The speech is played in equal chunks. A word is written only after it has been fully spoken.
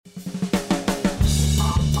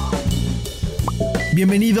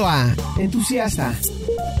Bienvenido a Entusiasta,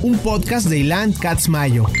 un podcast de Ilan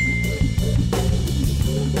Katz-Mayo.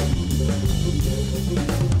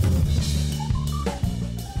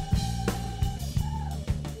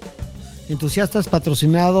 Entusiasta es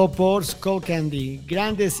patrocinado por Skull Candy.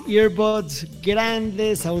 Grandes earbuds,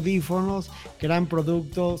 grandes audífonos, gran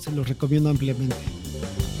producto, se los recomiendo ampliamente.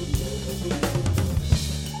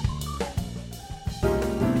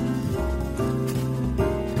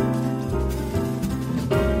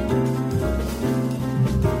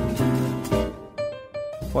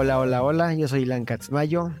 Hola, yo soy Ilan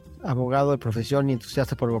Katz-Mayo, abogado de profesión y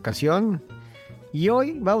entusiasta por vocación. Y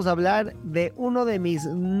hoy vamos a hablar de uno de mis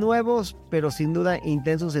nuevos, pero sin duda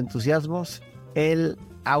intensos entusiasmos, el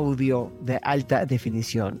audio de alta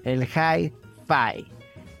definición, el hi-fi,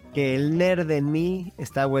 que el nerd en mí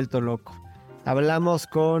está vuelto loco. Hablamos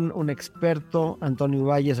con un experto, Antonio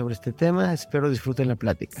Uvalle, sobre este tema. Espero disfruten la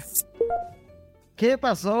plática. ¿Qué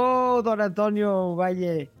pasó, don Antonio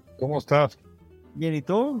Uvalle? ¿Cómo estás? Bien, ¿y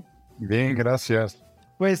tú? Bien, gracias.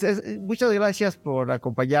 Pues muchas gracias por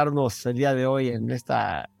acompañarnos el día de hoy en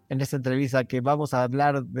esta entrevista, que vamos a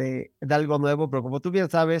hablar de algo nuevo, pero como tú bien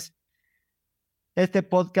sabes, este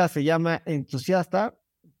podcast se llama Entusiasta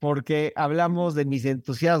porque hablamos de mis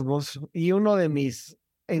entusiasmos, y uno de mis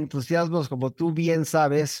entusiasmos, como tú bien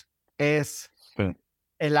sabes, es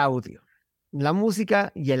el audio, la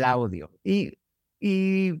música y el audio. Y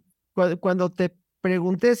cuando te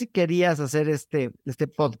pregunté si querías hacer este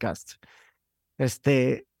podcast,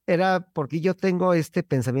 era porque yo tengo este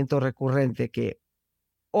pensamiento recurrente que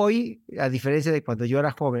hoy, a diferencia de cuando yo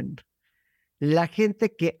era joven, la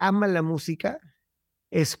gente que ama la música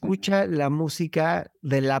escucha la música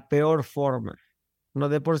de la peor forma. No,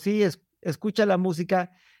 de por sí escucha la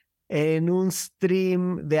música en un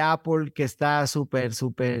stream de Apple que está súper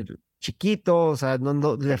chiquito, o sea,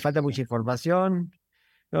 no le falta mucha información,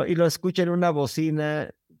 ¿no? Y lo escucha en una bocina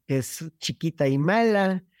que es chiquita y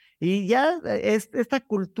mala. Y ya esta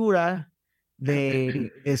cultura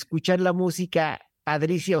de escuchar la música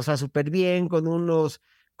padrísima, o sea, súper bien, o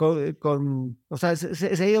sea,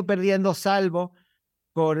 se ha ido perdiendo, salvo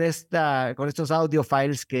con estos audio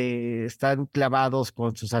files que están clavados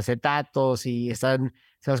con sus acetatos y están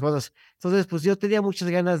esas cosas. Entonces, pues yo tenía muchas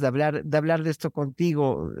ganas de hablar de esto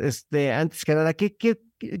contigo. Antes que nada, ¿qué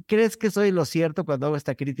crees que soy lo cierto cuando hago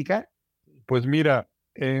esta crítica? Pues mira,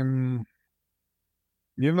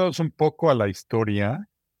 yéndonos un poco a la historia,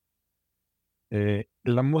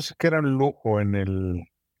 la música era un lujo en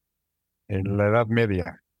la Edad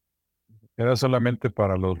Media. Era solamente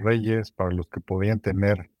para los reyes, para los que podían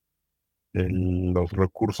tener los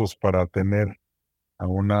recursos para tener a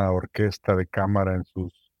una orquesta de cámara en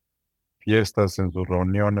sus fiestas, en sus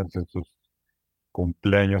reuniones, en sus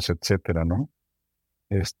cumpleaños, etcétera, ¿no?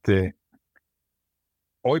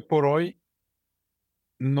 Hoy por hoy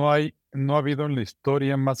no ha habido en la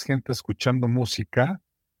historia más gente escuchando música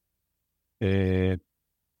en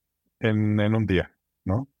un día,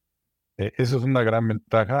 ¿no? Eso es una gran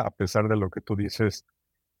ventaja, a pesar de lo que tú dices,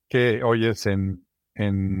 que oyes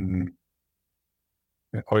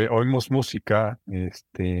oímos música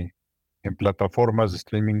en plataformas de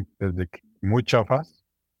streaming desde muy chafas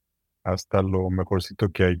hasta lo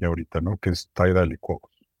mejorcito que hay ahorita, ¿no? Que es Tidal y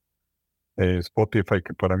Quocos. Spotify,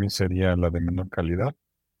 que para mí sería la de menor calidad.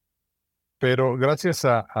 Pero gracias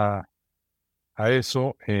a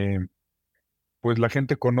eso, pues la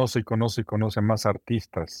gente conoce más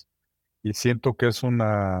artistas. Y siento que es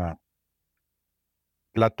una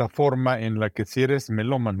plataforma en la que, si eres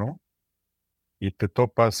melómano y te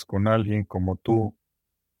topas con alguien como tú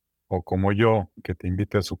o como yo, que te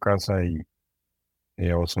invite a su casa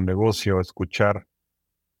o su negocio a escuchar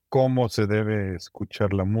cómo se debe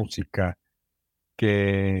escuchar la música,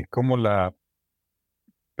 cómo la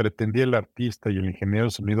pretendía el artista y el ingeniero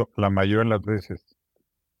de sonido, la mayoría de las veces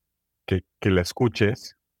que la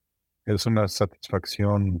escuches, es una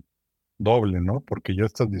satisfacción doble, ¿no? Porque ya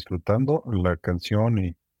estás disfrutando la canción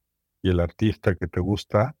y el artista que te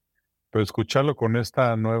gusta, pero escucharlo con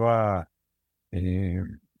esta nueva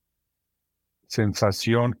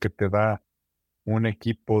sensación que te da un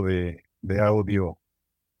equipo de audio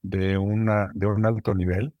de un alto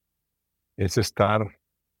nivel, es estar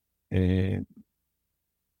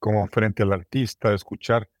como frente al artista,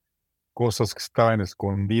 escuchar cosas que estaban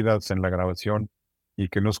escondidas en la grabación y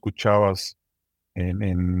que no escuchabas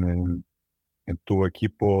en tu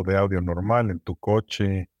equipo de audio normal, en tu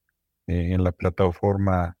coche, en la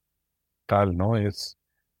plataforma tal, ¿no? Es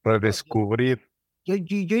redescubrir. Yo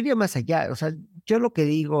iría más allá. O sea, yo lo que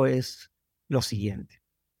digo es lo siguiente.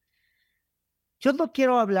 Yo no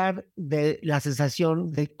quiero hablar de la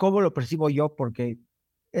sensación de cómo lo percibo yo, porque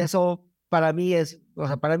eso para mí es, o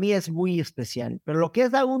sea, para mí es muy especial. Pero lo que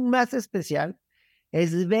es aún más especial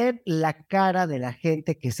es ver la cara de la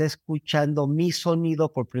gente que está escuchando mi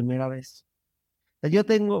sonido por primera vez. O sea, yo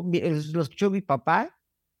tengo, lo escuchó mi papá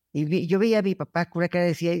y yo veía a mi papá con una cara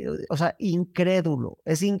decía, o sea, incrédulo,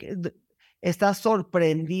 está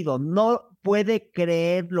sorprendido, no puede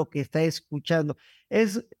creer lo que está escuchando.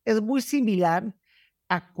 Es muy similar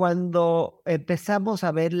a cuando empezamos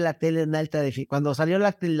a ver la tele en alta definición, cuando salió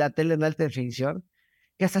la tele en alta definición,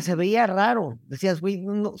 que hasta se veía raro. Decías, güey,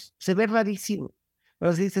 no, se ve rarísimo.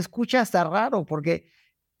 Pero si se escucha hasta raro, porque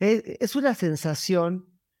es una sensación.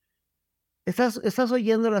 Estás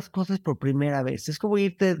oyendo las cosas por primera vez. Es como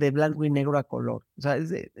irte de blanco y negro a color. O sea,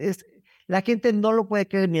 la gente no lo puede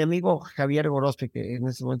creer. Mi amigo Javier Gorospe, que en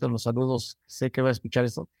este momento los saludos, sé que va a escuchar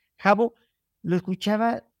esto. Javo lo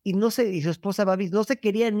escuchaba y no sé, y su esposa Babi, no se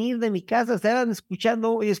querían ir de mi casa, estaban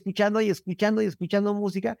escuchando y escuchando y escuchando y escuchando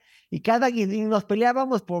música y nos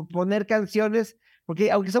peleábamos por poner canciones, porque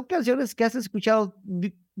aunque son canciones que has escuchado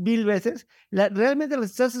mil veces, realmente las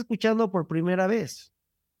estás escuchando por primera vez.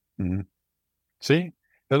 Ujú. Sí,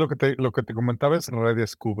 es lo que te comentaba, es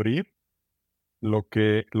redescubrir lo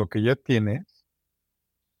que ya tienes,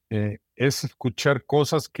 es escuchar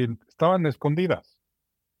cosas que estaban escondidas.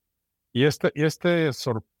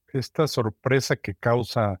 Esta sorpresa que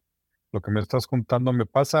causa lo que me estás contando me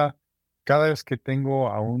pasa cada vez que tengo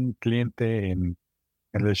a un cliente en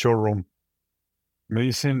el showroom. Me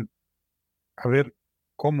dicen, a ver,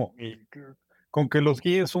 ¿cómo? Con que los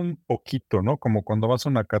guíes un poquito, ¿no? Como cuando vas a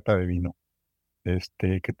una cata de vino,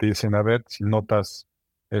 que te dicen, a ver, si notas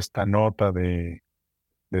esta nota de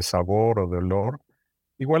sabor o de olor.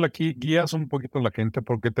 Igual aquí guías un poquito a la gente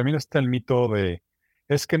porque también está el mito de,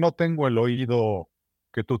 es que no tengo el oído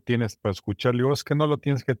que tú tienes para escuchar. Le digo, es que no lo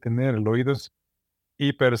tienes que tener. El oído es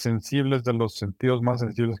hipersensible, es de los sentidos más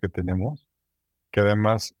sensibles que tenemos, que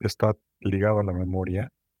además está ligado a la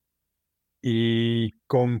memoria. Y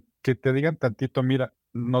con que te digan tantito, mira,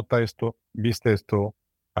 nota esto, viste esto,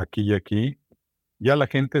 aquí y aquí, ya la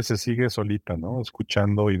gente se sigue solita, ¿no?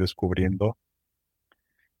 Escuchando y redescubriendo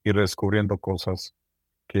cosas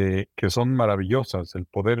que son maravillosas. El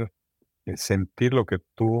poder sentir lo que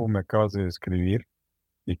tú me acabas de describir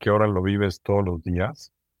y que ahora lo vives todos los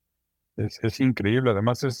días, es increíble.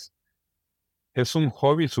 Además, es un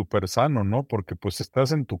hobby súper sano, ¿no? Porque pues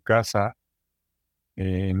estás en tu casa,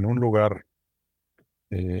 en un lugar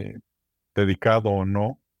eh, dedicado o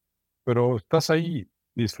no, pero estás ahí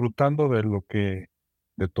disfrutando de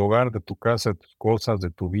tu hogar, de tu casa, de tus cosas,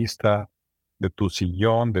 de tu vista, de tu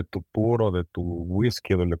sillón, de tu puro, de tu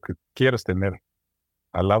whisky, de lo que quieras tener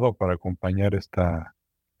al lado para acompañar esta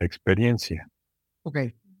experiencia. Ok,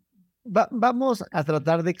 vamos a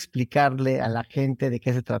tratar de explicarle a la gente de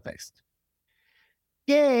qué se trata esto.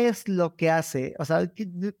 ¿Qué es lo que hace? O sea,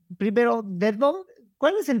 primero,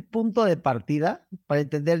 ¿cuál es el punto de partida para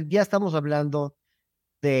entender? Ya estamos hablando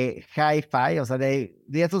de hi-fi, o sea,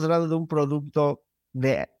 ya estamos hablando de un producto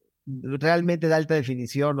de realmente de alta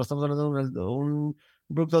definición, no estamos hablando de un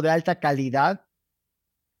producto de alta calidad.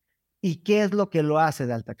 ¿Y qué es lo que lo hace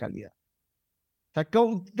de alta calidad? O sea,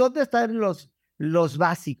 ¿dónde están los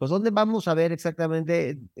básicos? ¿Dónde vamos a ver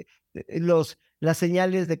exactamente las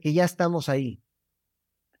señales de que ya estamos ahí?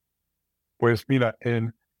 Pues mira,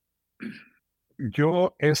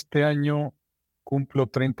 yo este año cumplo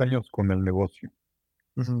 30 años con el negocio.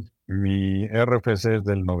 Ujú. Mi RFC es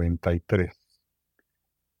del 93.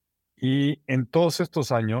 Y en todos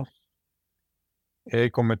estos años he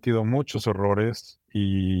cometido muchos errores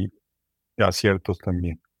y aciertos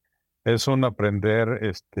también. Es un aprender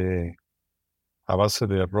a base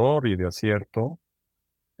de error y de acierto.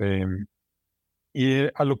 em, y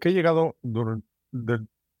a lo que he llegado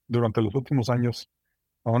durante los últimos años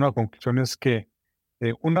a una conclusión es que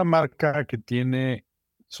una marca que tiene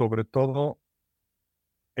sobre todo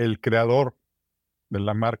el creador de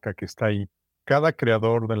la marca que está ahí, cada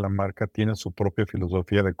creador de la marca tiene su propia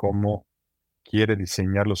filosofía de cómo quiere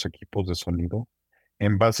diseñar los equipos de sonido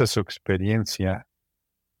en base a su experiencia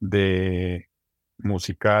de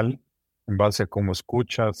musical, en base a cómo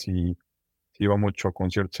escucha, si va mucho a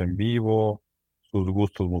conciertos en vivo, sus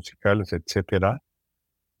gustos musicales, etcétera.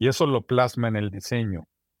 Y eso lo plasma en el diseño.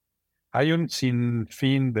 Hay un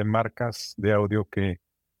sinfín de marcas de audio que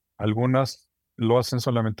algunas lo hacen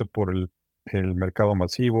solamente por el mercado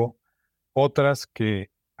masivo, otras que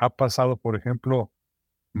ha pasado, por ejemplo,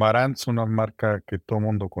 Marantz, una marca que todo el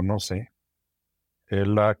mundo conoce,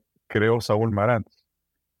 la creó Saúl Marantz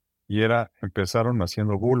y empezaron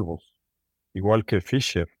haciendo bulbos, igual que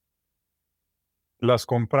Fisher. Las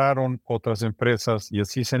compraron otras empresas y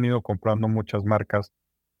así se han ido comprando muchas marcas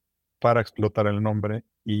para explotar el nombre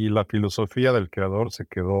y la filosofía del creador se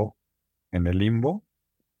quedó en el limbo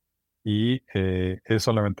y es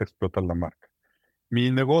solamente explotar la marca. Mi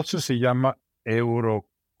negocio se llama Euro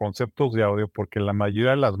Conceptos de Audio porque la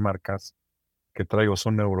mayoría de las marcas que traigo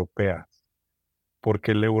son europeas,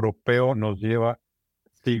 porque el europeo nos lleva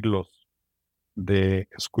siglos de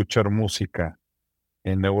escuchar música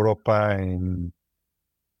en Europa, en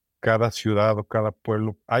cada ciudad o cada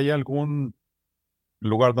pueblo. ¿Hay algún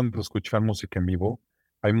lugar donde escuchar música en vivo?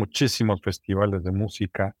 Hay muchísimos festivales de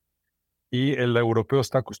música y el europeo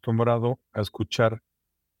está acostumbrado a escuchar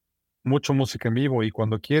mucho música en vivo y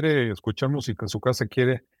cuando quiere escuchar música en su casa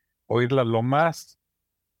quiere oírla lo más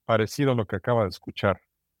parecido a lo que acaba de escuchar.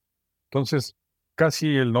 Entonces,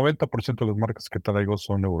 casi el 90% de las marcas que traigo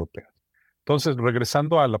son europeas. Entonces,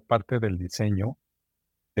 regresando a la parte del diseño,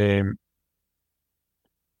 eh,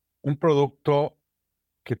 un producto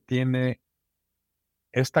que tiene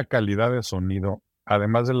esta calidad de sonido,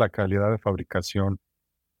 además de la calidad de fabricación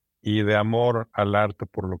y de amor al arte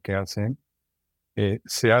por lo que hacen,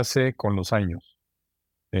 se hace con los años.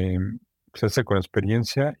 Eh, Se hace con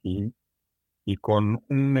experiencia y con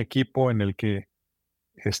un equipo en el que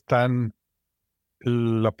están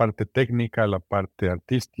la parte técnica, la parte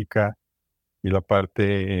artística y la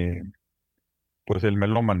parte, pues, el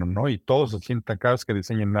melómano, ¿no? Y todos se sientan, cada vez que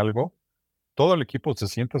diseñan algo, todo el equipo se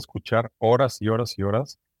sienta a escuchar horas y horas y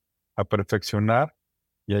horas, a perfeccionar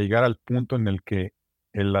y a llegar al punto en el que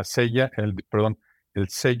el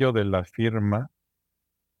sello de la firma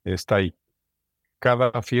está ahí.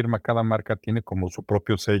 Cada firma, cada marca tiene como su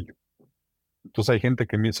propio sello. Entonces hay gente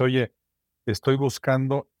que me dice, oye, estoy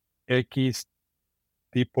buscando X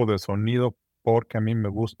tipo de sonido porque a mí me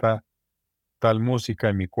gusta tal música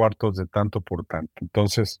en mi cuarto es de tanto por tanto.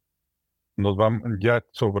 Entonces, nos vamos ya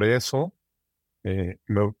sobre eso,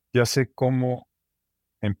 ya sé cómo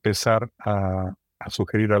empezar a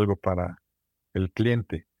sugerir algo para el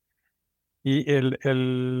cliente. Y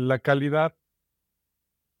la calidad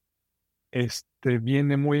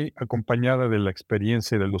viene muy acompañada de la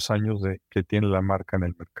experiencia y de los años que tiene la marca en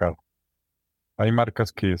el mercado. Hay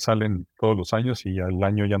marcas que salen todos los años y al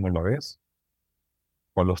año ya no la ves,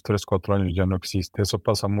 o a los 3, 4 años ya no existe. Eso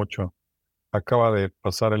pasa mucho. Acaba de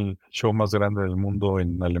pasar el show más grande del mundo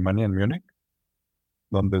en Alemania, en Múnich,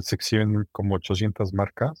 donde se exhiben como 800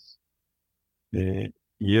 marcas,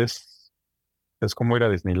 y es como ir a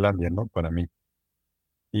Disneylandia, ¿no? Para mí.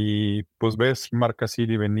 Y pues ves marcas ir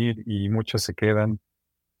y venir y muchas se quedan,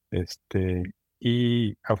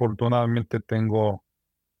 y afortunadamente tengo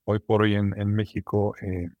hoy por hoy en México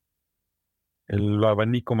el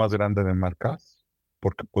abanico más grande de marcas,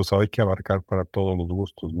 porque pues hay que abarcar para todos los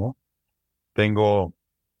gustos, ¿no? Tengo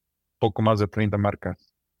poco más de 30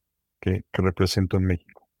 marcas que represento en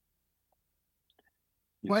México.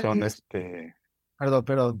 Y ¿Cuál son es?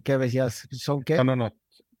 Perdón, ¿qué decías? ¿Son no, qué? no, no,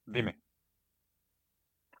 dime.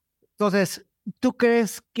 Entonces, ¿tú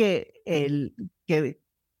crees que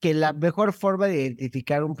la mejor forma de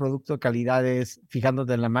identificar un producto de calidad es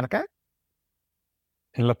fijándote en la marca?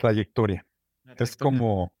 En la trayectoria. La Es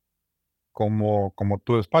trayectoria. como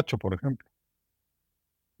tu despacho, por ejemplo.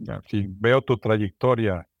 Ya. Si veo tu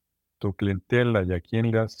trayectoria, tu clientela y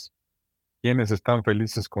quiénes están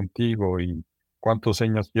felices contigo y cuántos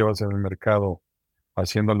años llevas en el mercado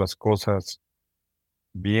haciendo las cosas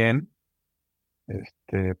bien,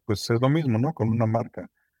 pues es lo mismo, ¿no? Con una marca.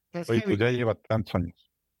 Es Oye, pues heavy, ya lleva tantos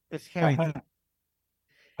años. es heavy. Ajá.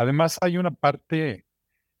 Además, hay una parte,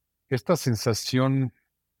 esta sensación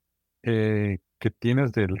que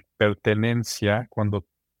tienes de pertenencia cuando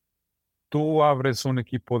tú abres un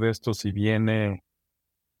equipo de estos y viene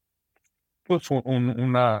pues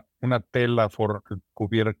una tela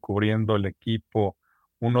cubriendo el equipo,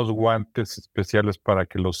 unos guantes especiales para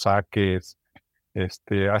que los saques,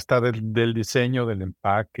 hasta del diseño del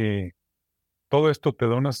empaque. Todo esto te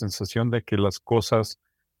da una sensación de que las cosas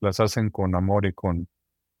las hacen con amor y con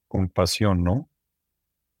pasión, ¿no?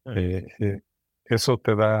 Eso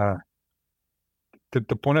te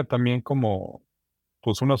pone también como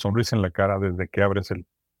pues una sonrisa en la cara desde que abres el,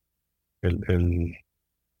 el,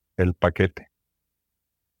 el paquete.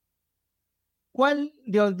 ¿Cuál,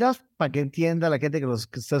 Dios, para que entienda la gente que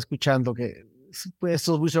está escuchando, pues,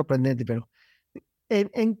 esto es muy sorprendente, pero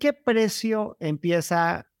 ¿en qué precio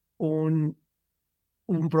empieza o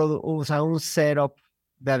sea, un setup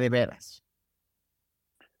de veras?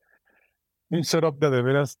 Un setup de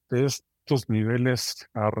veras de estos niveles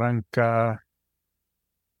arranca,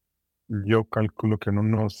 yo calculo que en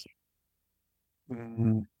unos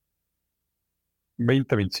mm,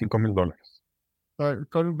 20, $25,000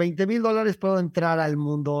 Con $20,000 puedo entrar al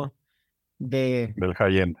mundo de, del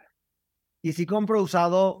high-end. Y si compro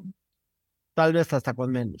usado, tal vez hasta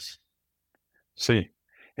con menos. Sí.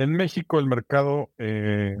 En México el mercado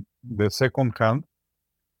de second hand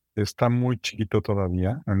está muy chiquito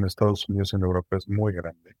todavía. En Estados Unidos y en Europa es muy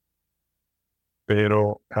grande.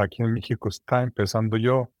 Pero aquí en México está empezando.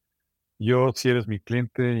 Si eres mi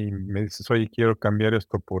cliente y me dices, oye, quiero cambiar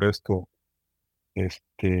esto por esto,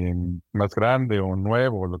 más grande o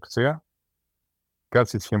nuevo o lo que sea,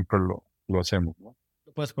 casi siempre lo hacemos, ¿no?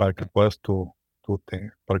 Lo puedes Para que colocar. puedas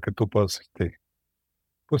para que tú puedas,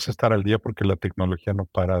 pues estar al día porque la tecnología no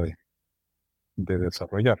para de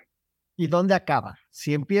desarrollar. ¿Y dónde acaba?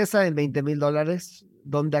 Si empieza en $20,000,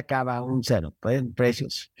 ¿dónde acaba un cero? Pues, en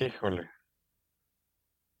precios. Híjole.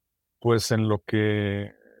 Pues en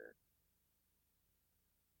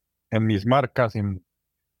mis marcas, en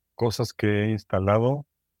cosas que he instalado,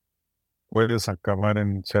 puedes acabar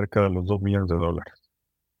en cerca de los $2 millones O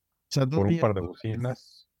sea, dos por un par millones de de dólares.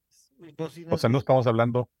 bocinas. O Bocinas sea, no que estamos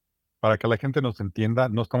hablando, para que la gente nos entienda,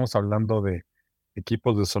 no estamos hablando de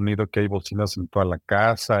equipos de sonido que hay bocinas en toda la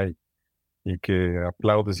casa y que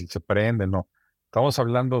aplaudes y se prenden, no. Estamos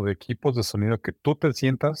hablando de equipos de sonido que tú te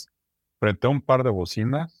sientas frente a un par de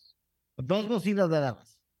bocinas, dos bocinas nada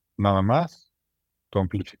más. nada más, tu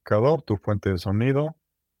amplificador, tu fuente de sonido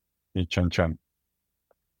y chan chan.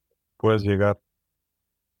 Puedes llegar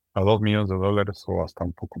a $2 millones o hasta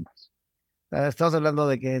un poco más, Estamos hablando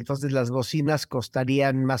de que entonces las bocinas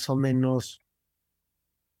costarían más o menos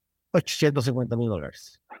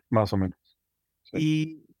 $850,000. más o menos. Sí,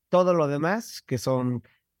 Y todo lo demás, que son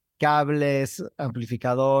cables,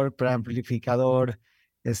 amplificador, preamplificador,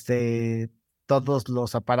 este, todos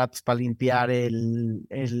los aparatos para limpiar la la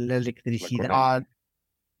corriente. electricidad,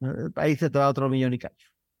 ahí se te va otro millón y cacho.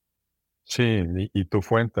 Sí, y tu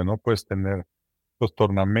fuente, ¿no? Puedes tener, pues,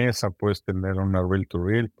 tornamesa, puedes tener una reel to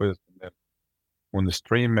reel, puedes tener un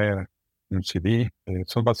streamer, un CD.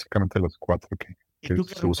 Son básicamente los cuatro ¿Y que tú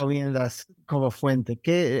qué se usan. recomiendas como fuente?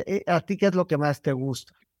 ¿A ti qué es lo que más te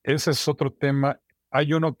gusta? Ese es otro tema.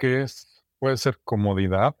 Hay uno que puede ser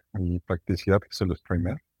comodidad y practicidad, que es el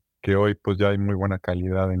streamer, que hoy pues ya hay muy buena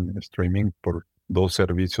calidad en streaming por dos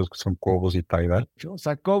servicios que son Cobos y Tidal. O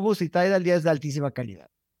sea, Cobus y Tidal ya es de altísima calidad.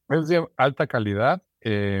 Es de alta calidad,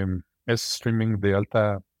 es streaming de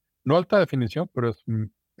no alta definición, pero es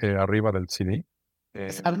arriba del CD.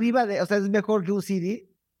 Es Eh, arriba de, o sea, es mejor que un CD.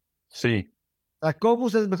 sí, O sea,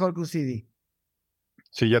 Cobus es mejor que un CD.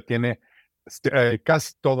 sí, ya tiene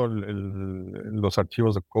casi todos los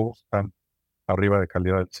archivos de Cobos están arriba de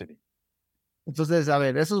calidad del CD. Entonces, a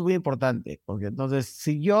ver, eso es muy importante, porque entonces,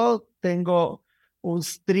 si yo tengo un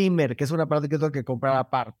streamer, que es una parte que tengo que comprar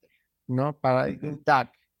aparte, ¿no? Para un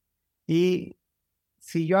tag, y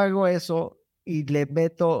si yo hago eso y le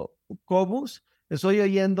meto Cobus, estoy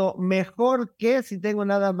oyendo mejor que si tengo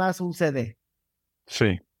nada más un CD.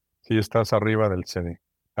 Sí, sí estás arriba del CD.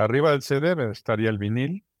 Arriba del CD estaría el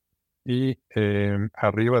vinil y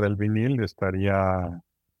arriba del vinil estaría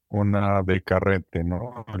una de carrete,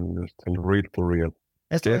 ¿no? El reel to reel,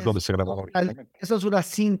 Esto que es donde es, se grababa originalmente. eso es una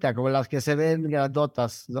cinta, como las que se ven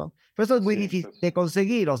grandotas, ¿no? Pero eso es muy Sí, difícil pues, de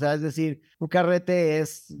conseguir, o sea, es decir, un carrete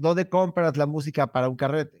es, ¿dónde compras la música para un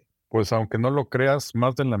carrete? pues aunque no lo creas,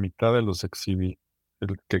 más de la mitad de los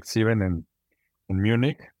que exhiben en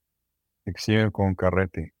Múnich, exhiben con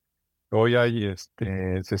carrete. Hoy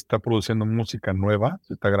se está produciendo música nueva,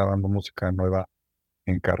 se está grabando música nueva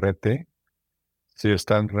en carrete, se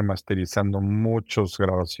están remasterizando muchas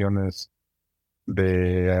grabaciones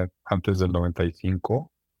de antes del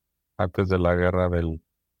 95, antes de la guerra del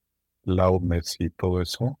loudness y todo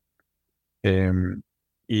eso. Em,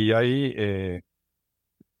 y ahí,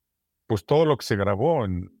 pues todo lo que se grabó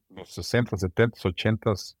en los 60, 70,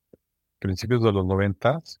 80, principios de los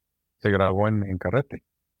 90, se grabó en carrete.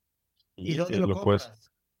 ¿Y Y dónde lo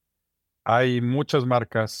compras? hay muchas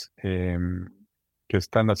marcas que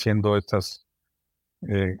están haciendo estas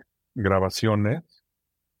eh, grabaciones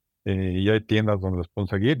y hay tiendas donde los pueden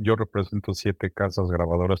seguir. Yo represento 7 casas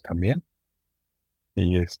grabadoras también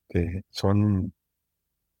y son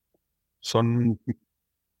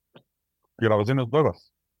grabaciones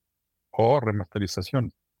nuevas o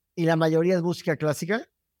remasterizaciones. ¿Y la mayoría es música clásica?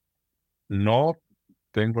 No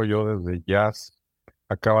tengo yo desde jazz.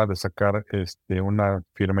 Acaba de sacar una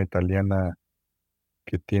firma italiana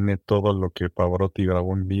que tiene todo lo que Pavarotti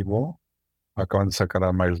grabó en vivo. Acaban de sacar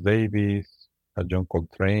a Miles Davis, a John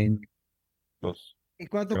Coltrane, los ¿Y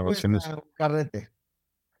cuánto grabaciones. cuesta un carrete?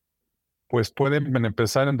 Pues pueden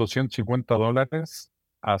empezar en $250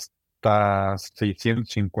 hasta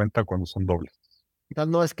 650 cuando son dobles.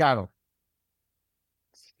 Entonces no es caro.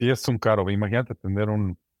 Y es un caro. Imagínate tener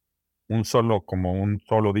un como un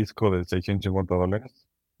solo disco de $650.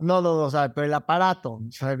 No, o sea, pero el aparato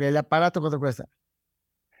 ¿cuánto cuesta?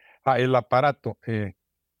 El aparato.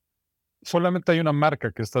 Solamente hay una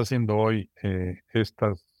marca que está haciendo hoy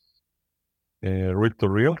estas Reel to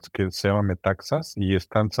Reels que se llama Metaxas y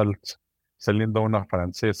están saliendo una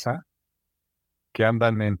francesa que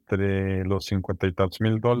andan entre los 50 y tantos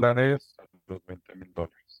mil dólares a los $20,000,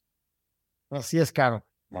 Así es caro.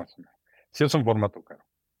 más o menos. Sí es un formato caro.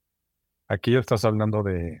 Aquí ya estás hablando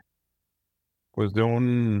pues de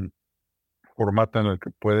un formato en el que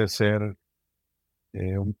puede ser,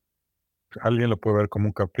 eh, un- alguien lo puede ver como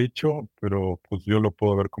un capricho, pero pues yo lo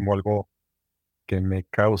puedo ver como algo que me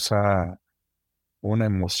causa una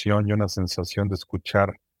emoción y una sensación de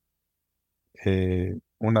escuchar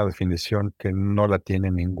una definición que no la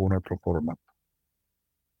tiene ningún otro formato.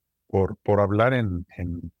 Por hablar en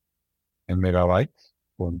megabytes,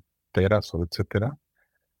 o en teras o etcétera,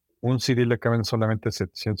 un CD le caben solamente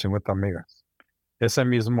 750 megas. Ese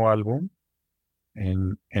mismo álbum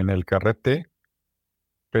en el carrete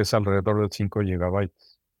pesa alrededor de 5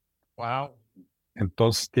 gigabytes. Wow.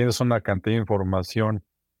 Entonces tienes una cantidad de información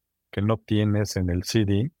que no tienes en el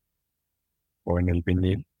CD o en el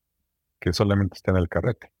vinil, que solamente está en el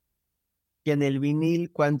carrete. Y en el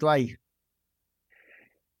vinil, ¿cuánto hay?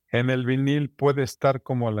 En el vinil puede estar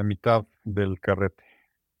como a la mitad del carrete.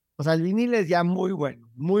 O sea, el vinil es ya muy bueno,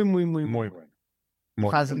 muy Muy bueno. bueno,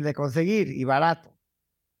 muy Fácil bueno. de conseguir y barato.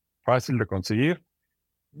 Fácil de conseguir.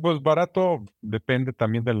 Pues barato depende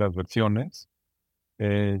también de las versiones.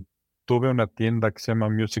 Eh, Tuve una tienda que se llama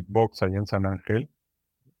Music Box allá en San Ángel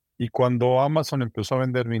y cuando Amazon empezó a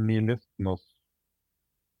vender viniles,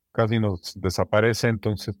 casi nos desaparece,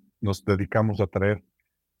 entonces nos dedicamos a traer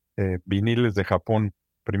viniles de Japón,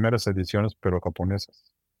 primeras ediciones, pero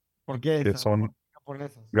japonesas, ¿Por qué que esas? son,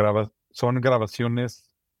 Japonesas. son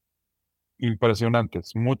grabaciones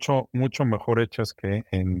impresionantes, mucho mejor hechas que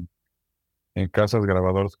en casas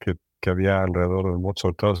grabadoras que había alrededor del mundo,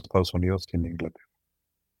 sobre todo en Estados Unidos y en Inglaterra.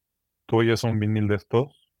 Tú oyes un vinil de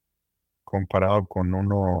estos comparado con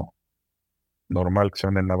uno normal que se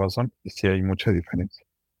vende en Amazon, y sí hay mucha diferencia.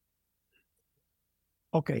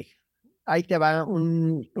 Ok, ahí te va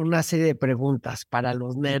una serie de preguntas para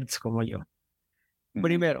los nerds como yo. Ujú.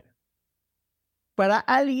 Primero, para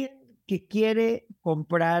alguien que quiere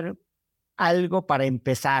comprar algo para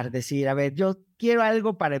empezar, decir, a ver, yo quiero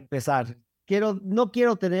algo para empezar. No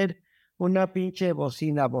quiero tener una pinche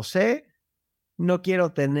bocina Bose, no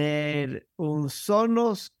quiero tener un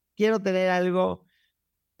Sonos, quiero tener algo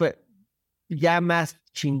pues, ya más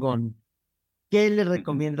chingón. ¿Qué le Ujú.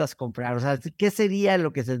 recomiendas comprar? O sea, ¿qué sería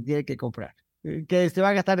lo que se tiene que comprar? Que se va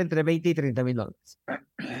a gastar entre 20 y 30 mil dólares.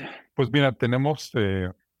 Pues mira, tenemos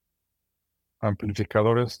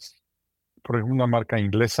amplificadores, por ejemplo, una marca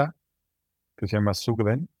inglesa que se llama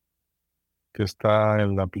Sugden, que está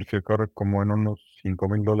el amplificador como en unos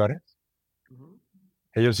 $5,000. Ujú.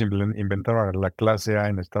 Ellos inventaron la clase A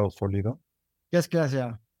en estado sólido. ¿Qué es clase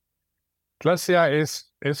A? Clase A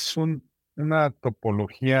es una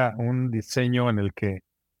topología, un diseño en el que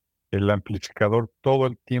el amplificador todo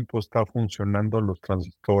el tiempo está funcionando, los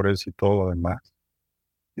transistores y todo lo demás.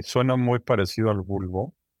 Y suena muy parecido al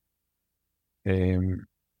bulbo.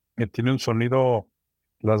 Tiene un sonido,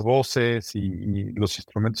 las voces y los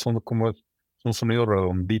instrumentos son como un sonido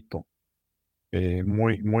redondito,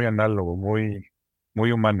 muy análogo,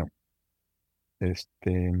 muy humano.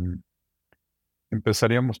 Este,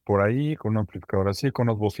 Empezaríamos por ahí con un amplificador así, con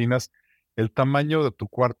las bocinas. El tamaño de tu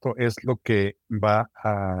cuarto es lo que va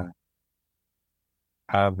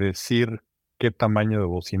a decir qué tamaño de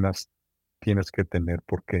bocinas tienes que tener,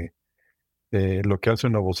 porque lo que hace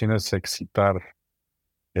una bocina es excitar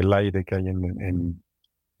el aire que hay en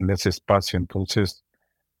ese espacio. Entonces,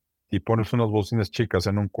 si pones unas bocinas chicas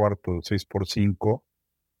en un cuarto de 6x5,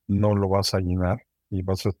 no lo vas a llenar y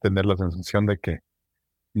vas a tener la sensación de que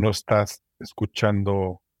no estás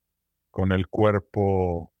escuchando con el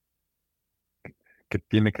cuerpo que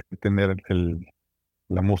tiene que tener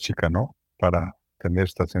la música, ¿no? Para tener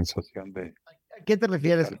esta sensación ¿A qué te de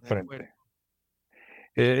refieres estar con el cuerpo?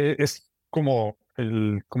 frente. Es como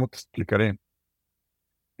 ¿cómo te explicaré?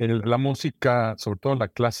 La música, sobre todo la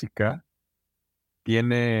clásica,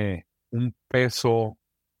 tiene un peso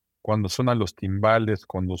cuando suenan los timbales,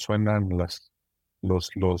 cuando suenan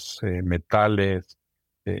los metales,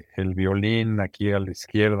 el violín aquí a la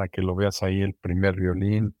izquierda, que lo veas ahí, el primer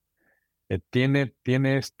violín, tiene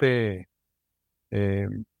eh,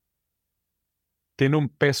 tiene un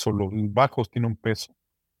peso, los bajos tienen un peso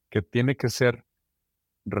que tiene que ser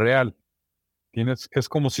real. Es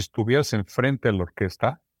como si estuvieras enfrente de la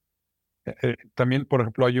orquesta También, por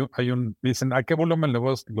ejemplo, dicen, ¿a qué volumen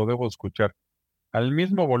lo debo escuchar? Al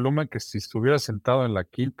mismo volumen que si estuviera sentado en la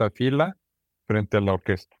quinta fila frente a la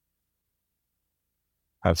orquesta.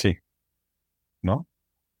 Así, ¿no?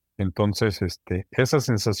 Entonces, esa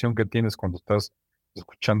sensación que tienes cuando estás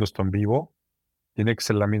escuchando esto en vivo, tiene que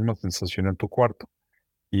ser la misma sensación en tu cuarto.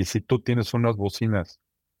 Y si tú tienes unas bocinas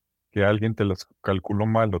que alguien te las calculó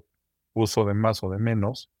mal o puso de más o de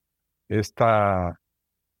menos, esta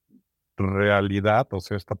realidad, o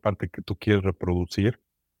sea, esta parte que tú quieres reproducir,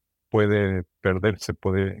 puede perderse,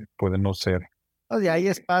 puede no ser. O sea, hay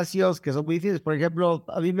espacios que son muy difíciles. Por ejemplo,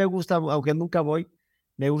 a mí me gusta, aunque nunca voy,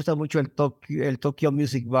 me gusta mucho el Tokyo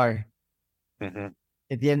Music Bar, Ujú.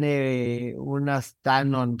 que tiene unas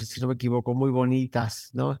Tanon, si no me equivoco, muy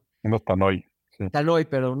bonitas, ¿no? No están hoy. Sí. Tannoy,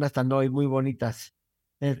 pero unas Tannoy muy bonitas.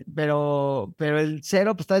 Pero el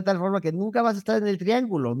cero pues, está de tal forma que nunca vas a estar en el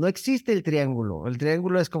triángulo. No existe el triángulo. El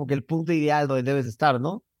triángulo es como que el punto ideal donde debes estar,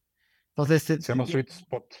 ¿no? Entonces, Se llama sweet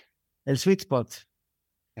spot. el sweet spot.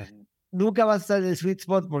 Ujú. Nunca vas a estar en el sweet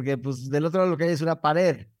spot porque pues del otro lado lo que hay es una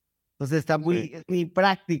pared. Entonces Sí. es muy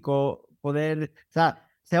práctico poder, o sea,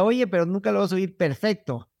 se oye, pero nunca lo vas a oír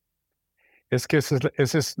perfecto. Es que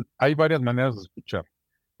hay varias maneras de escuchar.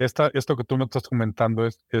 Esto que tú me estás comentando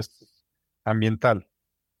es ambiental.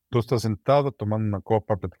 Tú estás sentado tomando una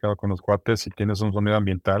copa, platicando con los cuates y tienes un sonido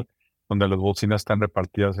ambiental donde las bocinas están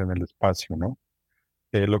repartidas en el espacio, ¿no?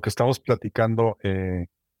 Lo que estamos platicando,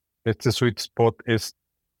 este sweet spot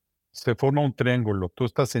se forma un triángulo. Tú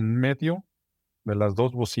estás en medio de las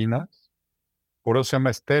dos bocinas, por eso se llama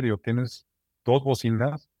estéreo. Tienes dos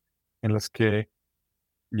bocinas en las que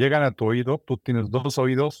llegan a tu oído, tú tienes dos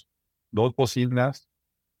oídos, dos bocinas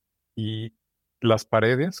y las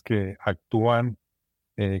paredes que actúan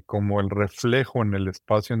como el reflejo en el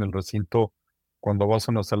espacio, en el recinto, cuando vas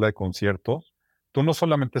a una sala de conciertos. Tú no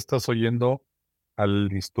solamente estás oyendo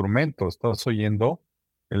al instrumento, estás oyendo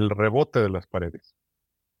el rebote de las paredes.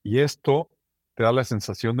 Y esto te da la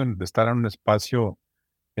sensación de estar en un espacio,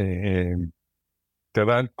 eh, te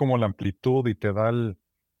da como la amplitud y te da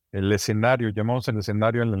el escenario, llamamos el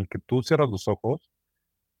escenario en el que tú cierras los ojos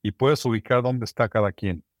y puedes ubicar dónde está cada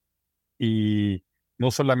quien. Y no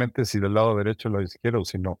solamente si del lado derecho o lado izquierdo,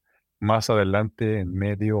 sino más adelante, en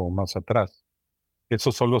medio o más atrás.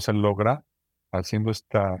 Eso solo se logra haciendo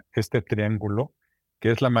este triángulo, que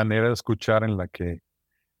es la manera de escuchar en la que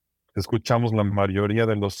escuchamos la mayoría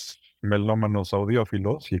de los melómanos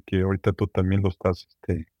audiófilos y que ahorita tú también lo estás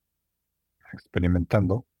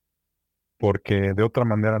experimentando, porque de otra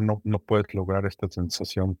manera no puedes lograr esta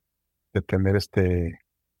sensación de tener este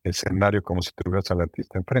escenario como si tuvieras al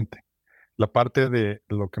artista enfrente. La parte de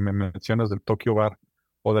lo que me mencionas del Tokyo Bar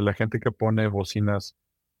o de la gente que pone bocinas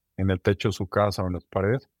en el techo de su casa o en las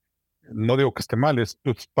paredes, no digo que esté mal, es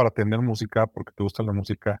pues, para tener música porque te gusta la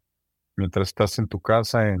música mientras estás en tu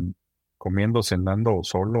casa, comiendo, cenando o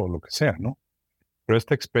solo o lo que sea, ¿no? Pero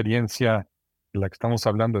esta experiencia de la que estamos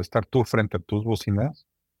hablando de estar tú frente a tus bocinas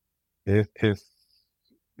es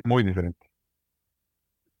muy diferente.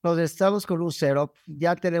 Nos estamos con un setup,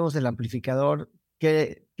 ya tenemos el amplificador.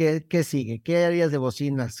 ¿Qué sigue? ¿Qué harías de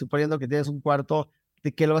bocinas? Suponiendo que tienes un cuarto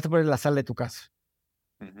de que lo vas a poner en la sala de tu casa.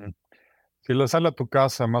 Ujú. Si la sala de tu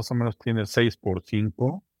casa más o menos tiene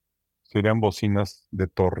 6x5, serían bocinas de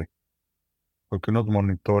torre, porque unos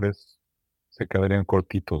monitores se quedarían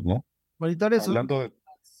cortitos, ¿no? Monitores son Hablando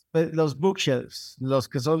de... los bookshelves, los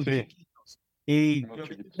que son Sí, chiquitos. Y unos creo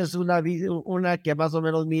que chiquitos. tienes una que más o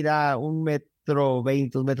menos mira 1,20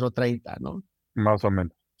 m, 1,30 m, ¿no? Más o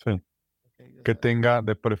menos, sí. Okay, Que tenga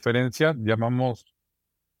de preferencia, llamamos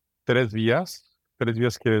tres vías. Tres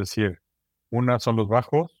vías quiere decir, una son los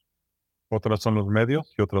bajos, otras son los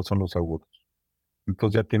medios y otras son los agudos.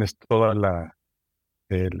 Entonces ya tienes toda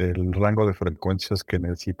el rango de frecuencias que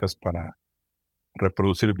necesitas para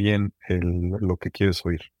reproducir bien lo que quieres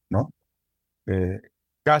oír, ¿no? Eh,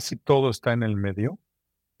 Casi todo está en el medio,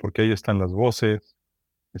 porque ahí están las voces,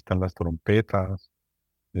 están las trompetas,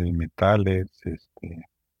 metales,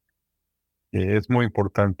 es muy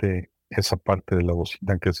importante esa parte de la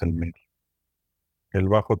bocina que es el medio. El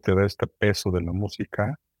bajo te da este peso de la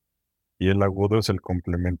música y el agudo es el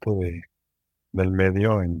complemento del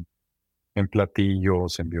medio en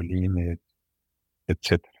platillos, en violines,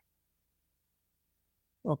 etcétera.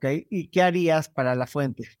 Ok, ¿y qué harías para la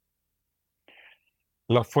fuente?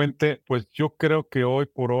 La fuente, pues yo creo que hoy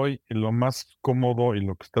por hoy lo más cómodo y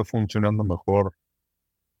lo que está funcionando mejor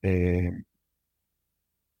eh,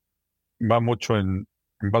 va mucho en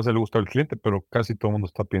base al gusto del cliente, pero casi todo el mundo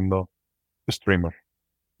está pidiendo streamer.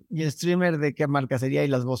 ¿Y el streamer de qué marca sería? ¿Y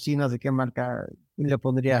las bocinas de qué marca le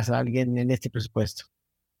pondrías a alguien en este presupuesto?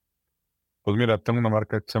 Pues mira, tengo una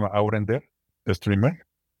marca que se llama Aurender, Streamer.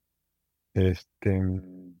 Este,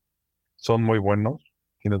 son muy buenos,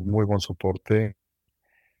 tienes muy buen soporte.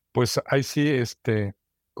 Pues ahí sí,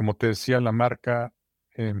 como te decía, la marca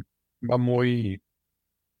va muy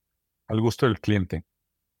al gusto del cliente.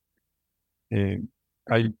 Eh,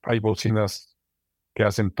 hay bocinas que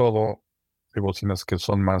hacen todo, hay bocinas que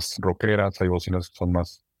son más rockeras, hay bocinas que son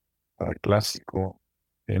más para clásico,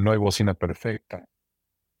 no hay bocina perfecta.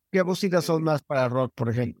 ¿Qué bocinas son Eh, más para rock, por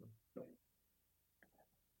ejemplo?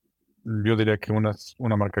 yo diría que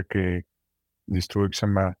una marca que distribuye que se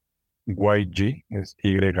llama YG, es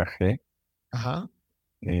YG, Ajá.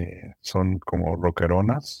 son como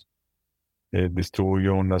rockeronas.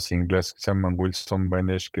 Distribuyo unas inglesas que se llaman Wilson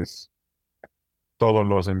Benesch, que es todo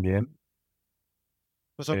lo hacen bien.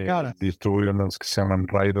 Pues son caras. Distribuyo unas que se llaman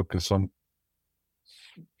Raido, que son,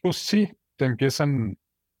 pues sí, te empiezan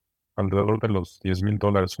alrededor de los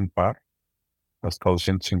 $10,000 un par, hasta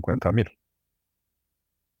 250,000.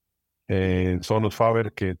 Son los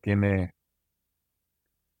Faber que tiene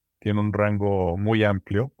un rango muy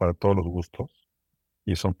amplio para todos los gustos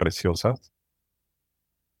y son preciosas.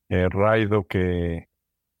 Raido que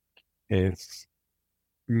es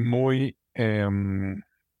muy,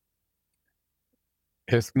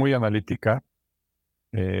 es muy analítica,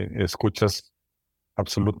 escuchas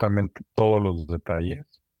absolutamente todos los detalles.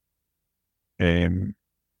 Em,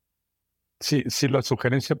 sí, sí, la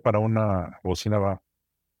sugerencia para una bocina va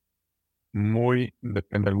muy,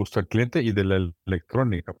 depende del gusto del cliente y de la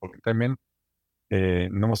electrónica, porque también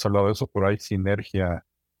no hemos hablado de eso, pero hay sinergia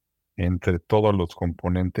entre todos los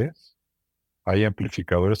componentes. Hay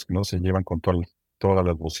amplificadores que no se llevan con todas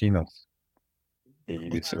las bocinas y O sea,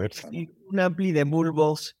 viceversa, ¿no? si un ampli de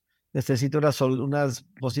bulbos necesita unas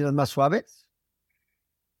bocinas más suaves.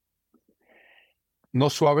 No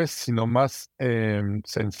suaves, sino más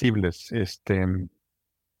sensibles,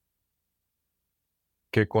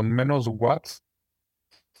 que con menos watts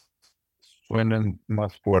suenen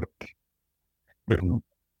más fuerte. Pero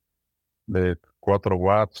de 4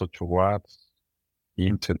 watts, 8 watts,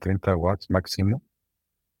 15, 30 watts máximo.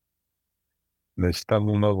 Necesitan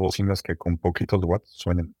unas bocinas que con poquitos watts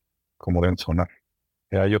suenen como deben sonar.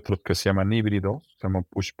 Hay otros que se llaman híbridos, se llaman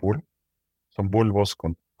push-pull. Son bulbos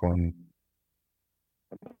con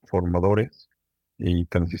formadores y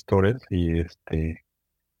transistores y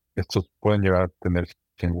estos pueden llegar a tener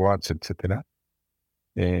 100 watts, etcétera,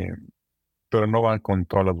 eh, pero no van con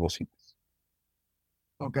todas las bocinas.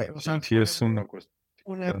 Ok, o Sí, sea, sí por es una ejemplo,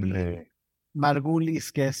 un cuestión ampli de...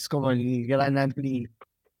 Margulis, que es como el gran ampli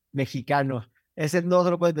mexicano. Ese no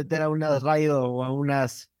se lo puedes meter a unas Raido o a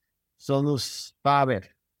unas Sonus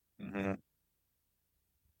Faber. Ujú.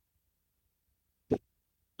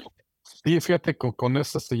 Sí, fíjate, con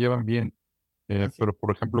estas se llevan bien, Así. pero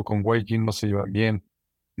por ejemplo con YG no se llevan bien,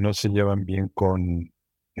 no se llevan bien con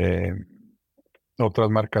eh, otras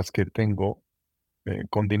marcas que tengo,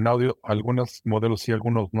 con Dinaudio, algunos modelos sí,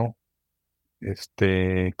 algunos no.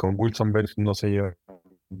 Con Wilson Bells no se llevan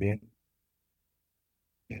bien.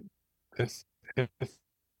 Es, es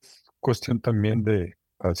cuestión también de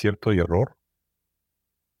acierto y error,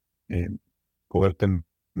 eh, poder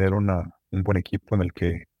tener un buen equipo en el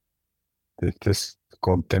que te estés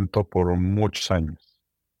contento por muchos años.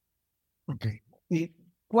 Ok. ¿Y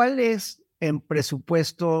cuál es en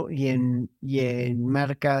presupuesto y en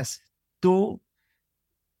marcas tú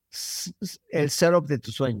el setup de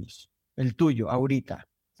tus sueños? El tuyo, ahorita.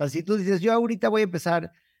 O sea, si tú dices, yo ahorita voy a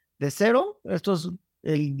empezar de cero, esto es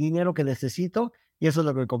el dinero que necesito y eso es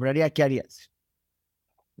lo que compraría, ¿qué harías?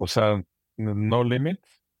 O sea, no limit.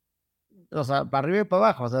 O sea, para arriba y para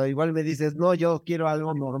abajo. O sea, igual me dices, no, yo quiero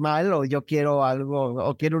algo normal o yo quiero algo,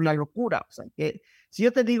 o quiero una locura. O sea, que si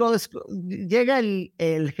yo te digo, llega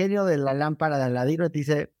el genio de la lámpara de Aladino y te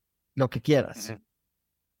dice lo que quieras. Ujú.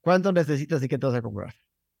 ¿Cuánto necesitas y qué te vas a comprar?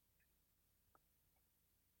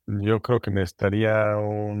 Yo creo que necesitaría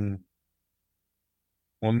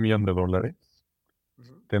 $1,000,000.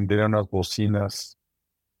 Ujú. Tendría unas bocinas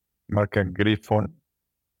marca Griffon,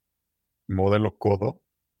 modelo Codo,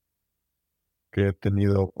 que he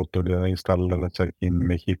tenido oportunidad de instalarlas aquí en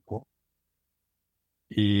México.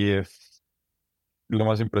 Y es lo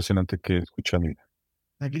más impresionante que he escuchado en mi vida.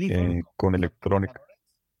 ¿La Griffon Con los electrónica. amplificadores?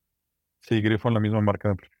 Sí, Griffon, la misma marca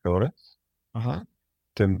de amplificadores. Ajá.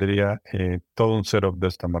 Tendría todo un setup de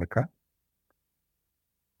esta marca,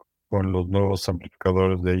 con los nuevos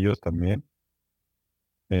amplificadores de ellos también.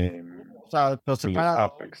 eh, O sea, pero los separado, un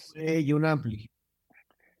Apex. pre y un ampli.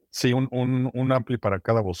 Sí, un ampli para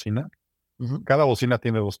cada bocina. Ujú, Cada bocina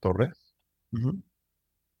tiene dos torres. ujú.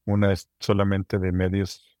 Una es solamente de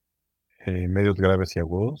medios graves y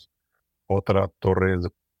agudos. otra torre es de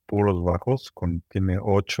puros bajos, tiene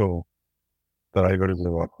 8 drivers de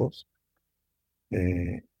bajos.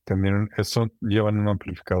 También eso llevan un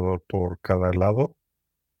amplificador por cada lado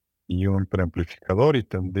y un preamplificador y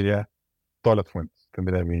tendría todas las fuentes.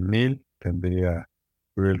 Tendría vinil, tendría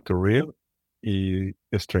reel to reel y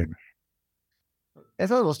streamer.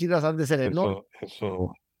 Esas bocinas han de ser enormes.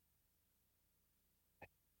 Eso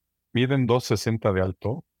miden 2,60 de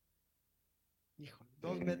alto Híjole,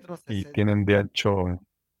 2 metros y 60. tienen de ancho,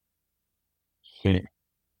 sí,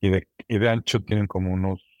 y de ancho tienen como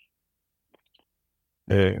unos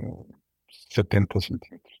eh, 70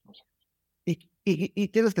 centímetros. No sé. Y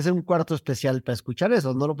tienes que hacer un cuarto especial para escuchar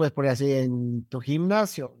eso. No lo puedes poner así en tu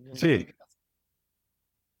gimnasio. Sí,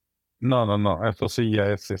 no, eso sí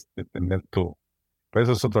ya es tener pues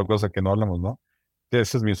eso es otra cosa que no hablamos, ¿no?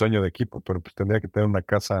 Ese es mi sueño de equipo, pero pues tendría que tener una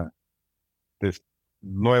casa des-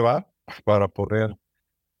 nueva para poder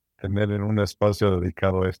tener en un espacio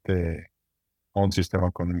dedicado a un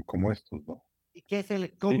sistema como estos, ¿no? ¿Y qué es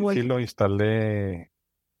el, Sí, sí lo instalé.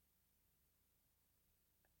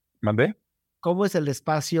 ¿Mandé? cómo es el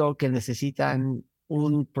espacio que necesitan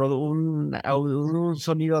un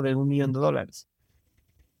sonido de $1 millón?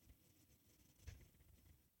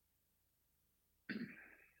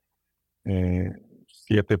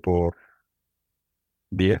 7 por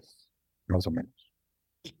 10, más o menos.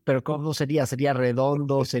 Pero ¿cómo sería? ¿Sería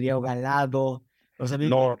redondo? ¿Sería ovalado? O sea,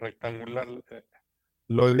 No, rectangular.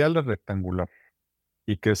 Lo ideal es rectangular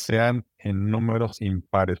y que sean en números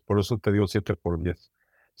impares. Por eso te digo 7 por 10.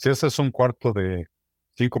 Si ese es un cuarto de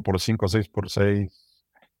 5 por 5, 6 por 6,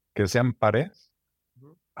 que sean pares,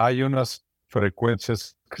 hay unas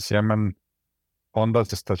frecuencias que se llaman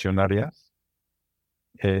ondas estacionarias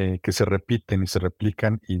que se repiten y se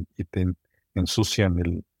replican y te ensucian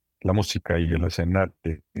la música y el escenario.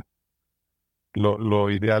 Lo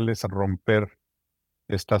ideal es romper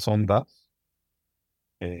estas ondas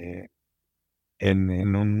eh,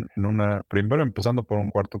 primero empezando por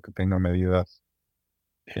un cuarto que tenga medidas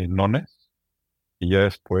nones y ya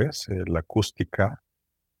después la acústica,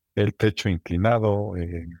 el techo inclinado,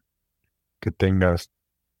 que tengas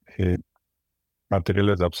eh,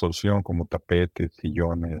 materiales de absorción como tapetes,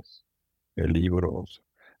 sillones, libros.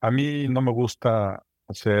 A mí no me gusta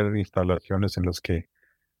hacer instalaciones en las que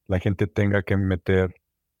la gente tenga que meter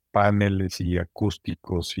paneles y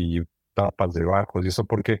acústicos y tapas de bajos y eso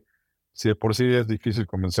porque si de por sí es difícil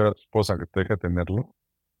convencer a tu esposa que te deje tenerlo,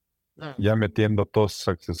 ya metiendo todos esos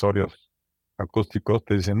accesorios acústicos,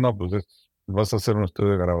 te dicen, no, pues vas a hacer un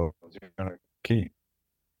estudio de grabación aquí.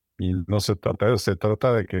 Y no se trata de eso, se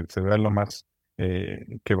trata de que se vea lo más,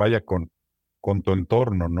 que vaya con tu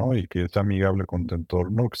entorno, ¿no? Y que sea amigable con tu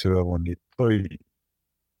entorno, que se vea bonito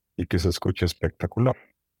y que se escuche espectacular.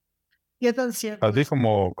 ¿Qué tan cierto Así es?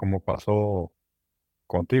 como pasó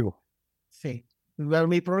contigo. Sí. Bueno,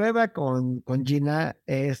 mi problema con Gina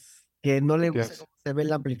es que no ¿Qué le gusta tienes? cómo se ve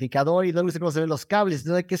el amplificador y no le gusta cómo se ven los cables.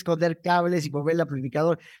 No hay que esconder cables y mover el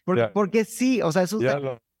amplificador. Ya, Porque sí, o sea, eso ya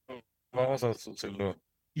lo vamos a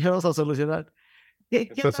ya vamos a solucionar. ¿Qué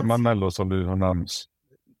esta tan, semana lo solucionamos.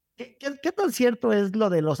 qué tan cierto es lo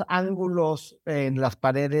de los ángulos en las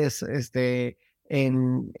paredes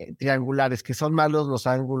triangulares, que son malos los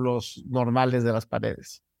ángulos normales de las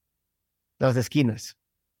paredes, de las esquinas?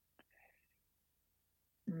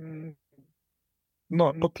 Mm,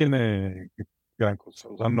 No, no tiene gran cosa.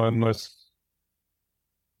 O sea, no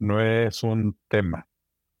es un tema.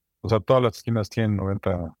 O sea, todas las esquinas tienen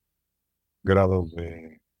 90 grados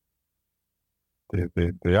de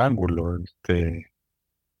ángulo.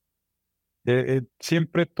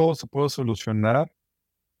 Siempre todo se puede solucionar.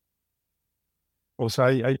 O sea,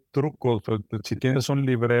 hay trucos. O sea, si tienes un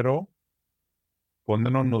librero,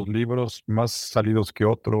 poner unos libros más salidos que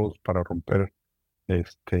otros para romper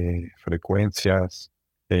frecuencias,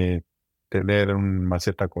 tener un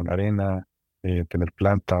maceta con arena, tener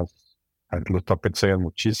plantas, los tapetes se ven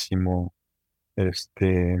muchísimo.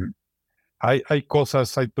 Este, hay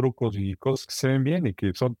cosas, hay trucos y cosas que se ven bien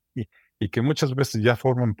y que muchas veces ya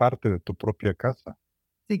forman parte de tu propia casa.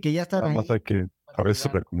 Sí, que ya están Nada más ahí hay que para a veces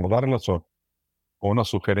cuidar. reacomodarlas o una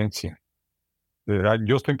sugerencia.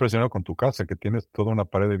 Yo estoy impresionado con tu casa, que tienes toda una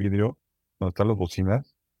pared de vidrio donde están las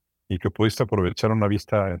bocinas y que pudiste aprovechar una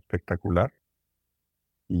vista espectacular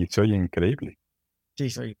y se oye increíble. Sí,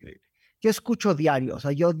 soy increíble. Yo escucho diario, o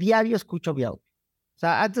sea, yo diario escucho mi audio. O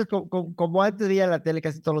sea, antes, como antes veía la tele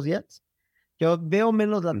casi todos los días, yo veo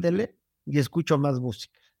menos la Ujú. tele y escucho más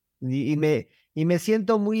música. Y me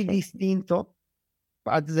siento muy distinto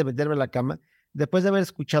antes de meterme en la cama, después de haber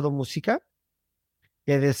escuchado música,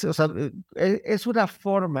 o sea, es una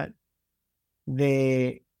forma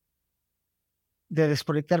de de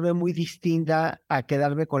desconectarme muy distinta a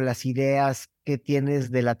quedarme con las ideas que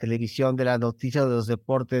tienes de la televisión, de la noticia, de los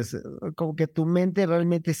deportes. Como que tu mente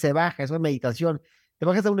realmente se baja, es una meditación. Te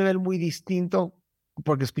bajas a un nivel muy distinto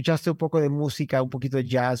porque escuchaste un poco de música, un poquito de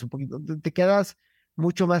jazz, un poquito, te quedas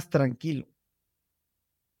mucho más tranquilo.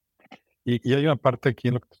 Y hay una parte aquí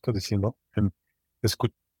en lo que tú estás diciendo, en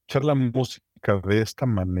escuchar la música de esta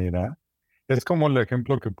manera, es como el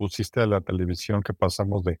ejemplo que pusiste de la televisión que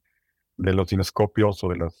pasamos de los cinescopios o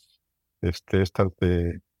de las estas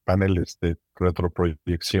de paneles de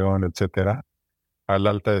retroproyección, etcétera, a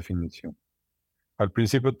la alta definición. Al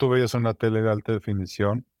principio tú veías una tele de alta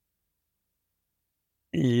definición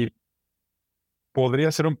y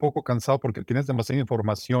podría ser un poco cansado porque tienes demasiada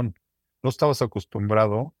información. No estabas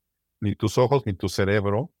acostumbrado, ni tus ojos ni tu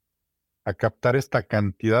cerebro, a captar esta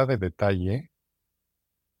cantidad de detalle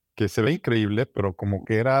que se ve increíble, pero como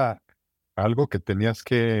que era algo que tenías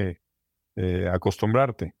que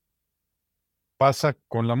acostumbrarte. Pasa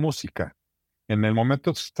con la música. En el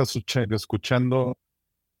momento que estás escuchando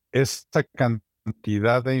esta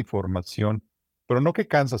cantidad de información, pero no que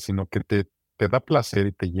cansa, sino que te da placer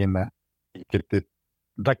y te llena y que te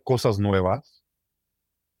da cosas nuevas,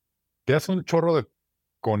 te hace un chorro de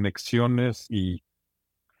conexiones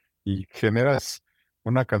y generas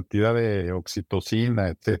una cantidad de oxitocina,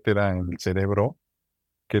 etcétera, en el cerebro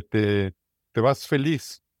que te vas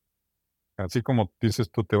feliz. Así como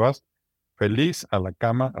dices tú, te vas feliz a la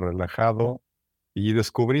cama, relajado, y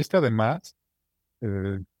descubriste además,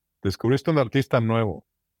 eh, descubriste un artista nuevo,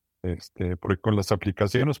 porque con las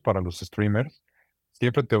aplicaciones para los streamers,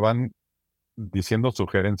 siempre te van diciendo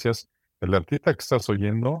sugerencias. El artista que estás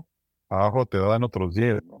oyendo, abajo te dan otros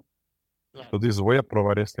 10, ¿no? Claro, Entonces dices, voy a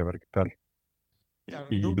probar a ver qué tal. claro.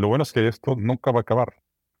 Y lo bueno es que esto nunca va a acabar.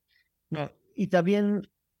 No, y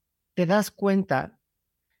también te das cuenta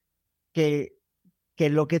que, que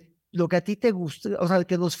lo que a ti te gusta, o sea,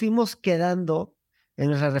 que nos fuimos quedando en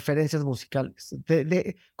nuestras referencias musicales.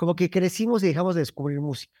 Como que crecimos y dejamos de descubrir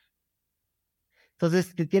música.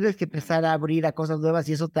 Entonces te tienes que empezar a abrir a cosas nuevas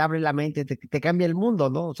y eso te abre la mente, te cambia el mundo,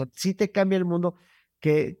 ¿no? O sea, sí te cambia el mundo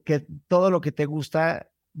que todo lo que te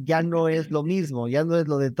gusta ya no es lo mismo, ya no es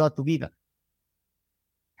lo de toda tu vida.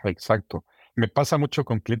 Exacto. Me pasa mucho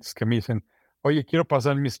con clientes que me dicen, oye, quiero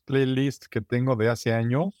pasar mis playlists que tengo de hace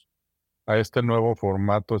años a este nuevo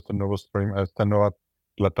formato, este nuevo stream, a esta nueva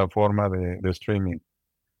plataforma de streaming.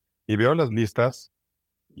 Y veo las listas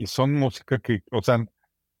y son música que, o sea,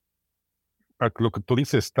 a lo que tú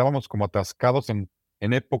dices, estábamos como atascados en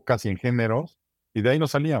épocas y en géneros y de ahí no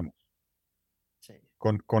salíamos. Sí.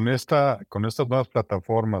 Con estas nuevas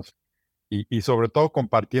plataformas y sobre todo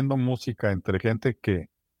compartiendo música entre gente que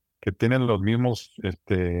tienen los mismos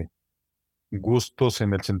gustos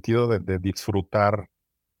en el sentido de disfrutar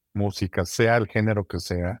música, sea el género que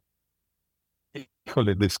sea.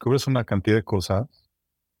 Híjole, descubres una cantidad de cosas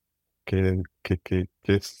que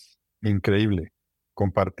es increíble.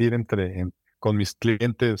 Compartir con mis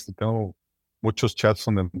clientes, tengo muchos chats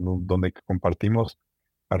donde compartimos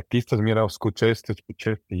artistas, mira, escuché este,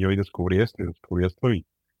 y hoy descubrí esto,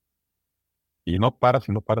 y no paras,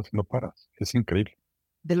 y no paras, y no paras. Es increíble.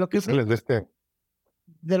 De lo Y que, sales de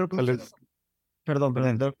de lo que me estoy sales, dando- perdón,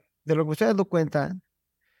 perdón, de lo que me estoy dando cuenta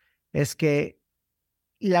es que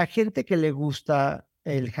la gente que le gusta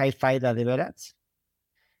el hi-fi de veras,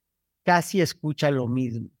 casi escucha lo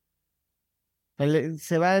mismo.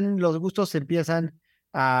 Se van, los gustos se empiezan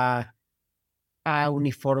a, a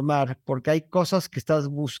uniformar porque hay cosas que estás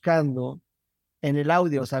buscando en el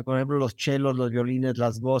audio, o sea, por ejemplo, los chelos, los violines,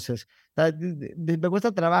 las voces. O sea, me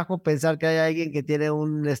cuesta trabajo pensar que hay alguien que tiene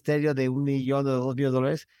un estéreo de 1 millón o 2 millones de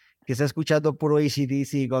dólares que está escuchando puro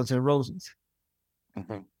AC/DC y Guns N' Roses.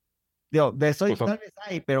 ujú, Digo, de eso o sea, tal vez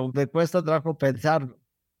hay, pero me cuesta trabajo pensarlo.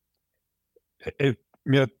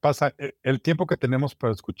 mira, pasa el tiempo que tenemos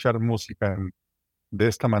para escuchar música de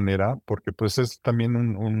esta manera, porque pues es también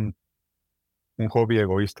un hobby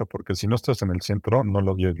egoísta, porque si no estás en el centro, no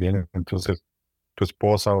lo oyes bien. Entonces, tu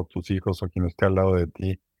esposa o tus hijos o quien esté al lado de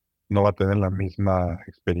ti no va a tener la misma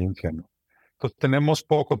experiencia, ¿no? Entonces, tenemos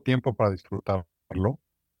poco tiempo para disfrutarlo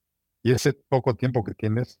y ese poco tiempo que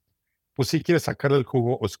tienes, pues sí quieres sacar el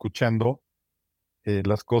jugo o escuchando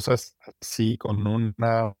las cosas así con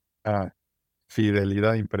una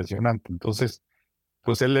fidelidad impresionante. Entonces,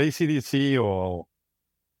 pues el AC/DC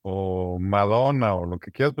o Madonna o lo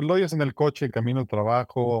que quieras, pues lo oyes en el coche, camino al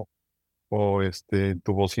trabajo o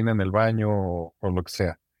tu bocina en el baño o lo que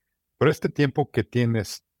sea. Pero este tiempo que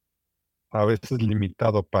tienes a veces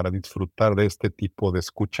limitado para disfrutar de este tipo de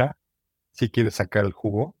escucha, si quieres sacar el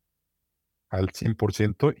jugo al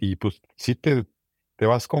 100% y pues sí te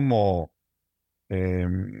vas como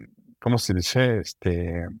 ¿cómo se dice?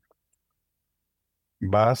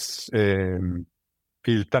 Vas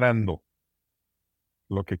filtrando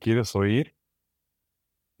lo que quieres oír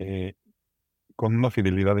eh, con una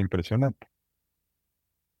fidelidad impresionante.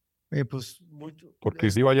 Pues mucho, Porque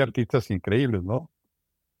digo, hay artistas increíbles, ¿no?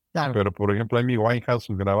 claro, Pero, por ejemplo, Amy Winehouse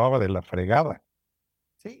grababa de la fregada.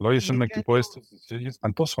 sí, Lo oyes y en en un equipo de cambio, estos, se oye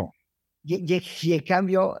espantoso. y en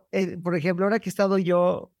cambio, por ejemplo, ahora que he estado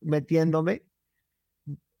yo metiéndome,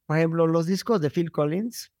 por ejemplo, los discos de Phil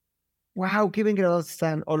Collins, wow, qué bien grabados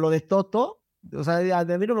están, o lo de Toto, o sea, a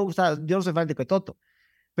mí no me gusta, yo no soy fanático de Toto,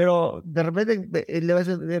 pero de repente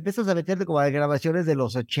le empiezas a meterte como a grabaciones de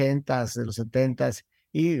los ochentas, de los setentas,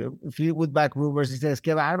 y Fleetwood Mac Rumors, y dices,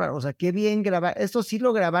 qué bárbaro, o sea, qué bien grabar, esto sí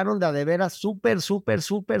lo grabaron de veras súper, súper,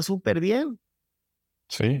 súper, súper bien.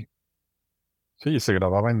 Sí, sí, se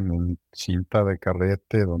grababa en cinta de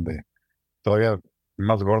carrete, donde todavía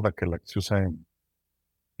más gorda que la que se usa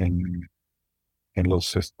en, en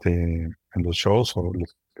los shows o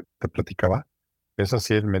los que te platicaba. Esas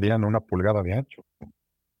sí medían 1 pulgada de ancho.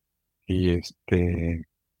 Y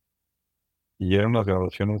y eran unas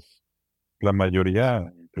grabaciones, la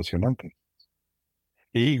mayoría impresionantes.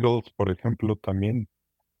 Eagles, por ejemplo, también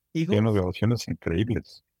tiene unas Eagles, grabaciones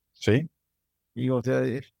increíbles. Sí, o sea,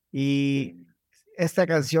 y esta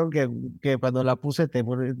canción que cuando la puse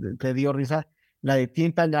te dio risa, la de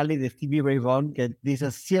Tin Pan Alley de Stevie Ray Vaughan, que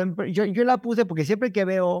dice siempre, yo la puse porque siempre que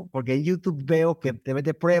veo, porque en YouTube veo que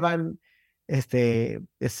te prueban,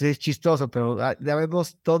 es chistoso, pero ya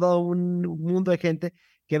vemos todo un mundo de gente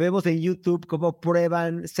que vemos en YouTube cómo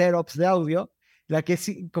prueban setups de audio. La que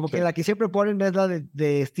sí, como que sí, la que siempre ponen es la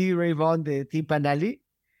de Stevie Ray Vaughan de Tin Pan Alley,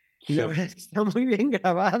 y la sí, verdad es que está muy bien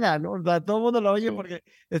grabada, ¿no? O sea, todo el mundo la oye sí. porque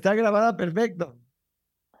está grabada perfecto.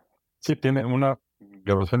 Sí, tiene una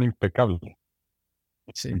grabación impecable,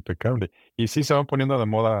 Sí. impecable. Y sí se van poniendo de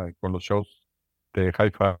moda con los shows de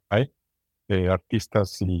hi-fi,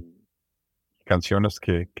 artistas y canciones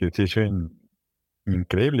que se hacen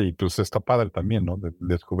increíble. Y pues está padre también, ¿no? De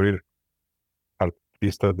descubrir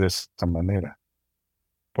artistas de esta manera.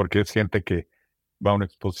 Porque es gente que va a una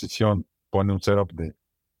exposición, pone un setup de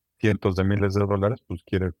cientos de miles de dólares, pues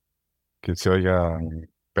quiere que se oiga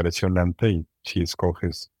impresionante y si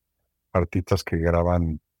escoges artistas que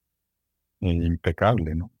graban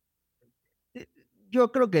impecable, ¿no?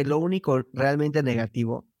 Yo creo que lo único realmente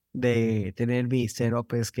negativo de tener mi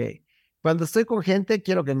setup es que cuando estoy con gente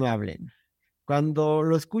quiero que no hablen. Cuando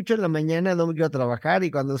lo escucho en la mañana no me quiero trabajar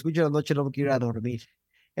y cuando lo escucho en la noche no me quiero ir a dormir.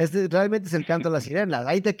 Este realmente es el canto de la sirena.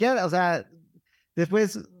 Ahí te queda, o sea,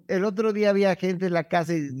 después el otro día había gente en la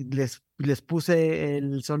casa y les puse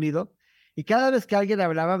el sonido y cada vez que alguien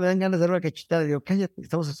hablaba me dan ganas de dar una cachetada. Digo, cállate,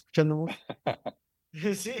 estamos escuchando música.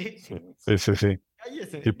 Sí, Sí, sí, sí, sí.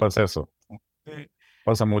 Sí cállese. pasa eso. Sí.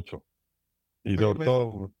 Pasa mucho. Y Oye, sobre pues,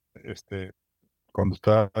 todo, cuando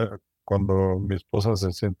cuando mi esposa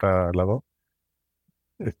se sienta al lado,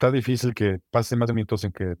 está difícil que pase más de minutos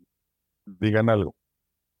en que digan algo.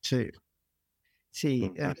 sí, sí.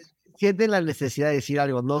 Entonces, Sienten la necesidad de decir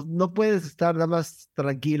algo. No, no puedes estar nada más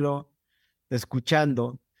tranquilo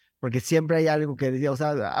escuchando, porque siempre hay algo que decir. O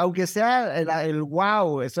sea, aunque sea el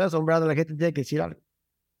wow, estoy asombrado, la gente tiene que decir algo.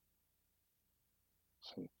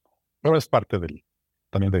 sí. Pero es parte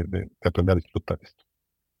también de aprender a disfrutar esto.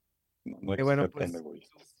 No, no hay Y que bueno, ser tan pues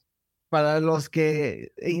egoístas. para los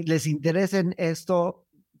que les interesen esto,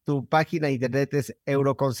 tu página de internet es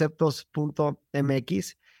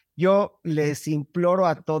euroconceptos.mx. Yo les imploro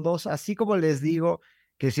a todos, así como les digo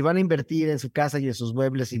que si van a invertir en su casa y en sus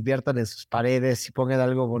muebles, inviertan en sus paredes y pongan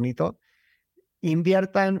algo bonito,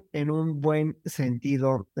 inviertan en un buen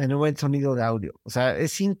sentido, en un buen sonido de audio. O sea,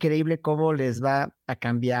 es increíble cómo les va a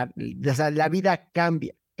cambiar. O sea, la vida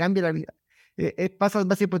cambia, cambia la vida. Pasas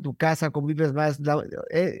más tiempo en tu casa, convives más.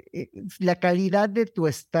 La calidad de tu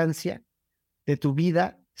estancia, de tu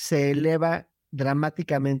vida, se eleva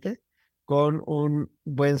dramáticamente con un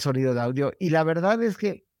buen sonido de audio. Y la verdad es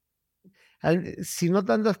que si no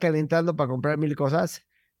te andas calentando para comprar mil cosas,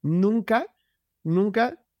 nunca,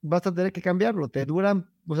 nunca vas a tener que cambiarlo. Te duran,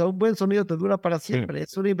 o sea, un buen sonido te dura para Sí, siempre.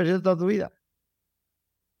 Es una inversión de toda tu vida.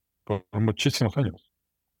 por muchísimos años.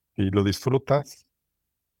 Y lo disfrutas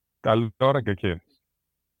a la hora que quieres.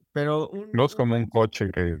 Pero No es un como buen, un coche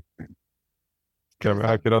que a ver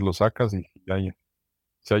a qué horas lo sacas y ya,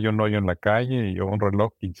 si hay un hoyo en la calle y o un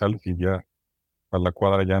reloj y sales y ya a la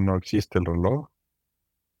cuadra ya no existe el reloj.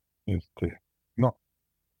 No,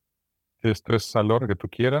 esto es a la hora que tú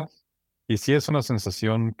quieras. Y si es una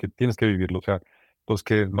sensación que tienes que vivirlo, o sea, los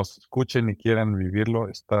que nos escuchen y quieran vivirlo,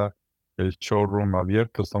 está el showroom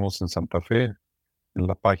abierto, estamos en Santa Fe, En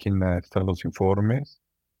la página están los informes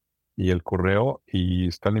y el correo, y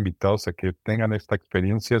están invitados a que tengan esta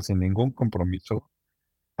experiencia sin ningún compromiso.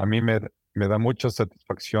 A mí me da mucha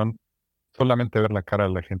satisfacción solamente ver la cara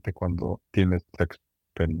de la gente cuando tiene esta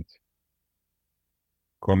experiencia.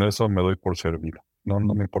 Con eso me doy por servido. No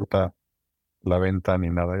me importa la venta ni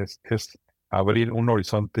nada. Es abrir un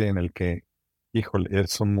horizonte en el que, híjole,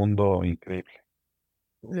 es un mundo increíble.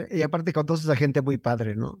 Y aparte con toda esa gente muy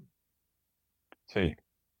padre, ¿no? Sí,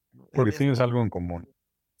 porque tienes algo en común.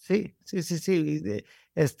 Sí.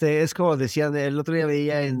 Es como decían, el otro día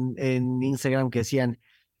veía en Instagram que decían,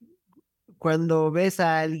 cuando ves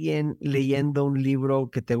a alguien leyendo un libro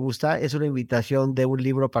que te gusta, es una invitación de un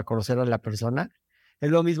libro para conocer a la persona. Es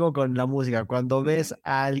lo mismo con la música. Cuando ves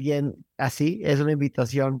a alguien así, es una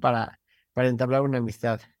invitación para entablar una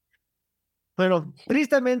amistad. Pero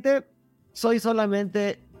tristemente, soy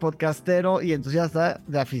solamente podcastero y entusiasta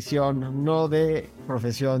de afición, no de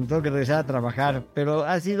profesión. Tengo que regresar a trabajar, pero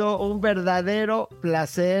ha sido un verdadero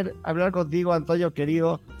placer hablar contigo, Antonio,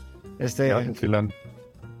 querido. Gracias, Ilan.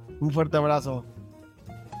 Un fuerte abrazo.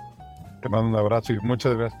 Te mando un abrazo y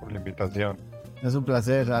muchas gracias por la invitación. Es un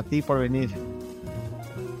placer, a ti por venir.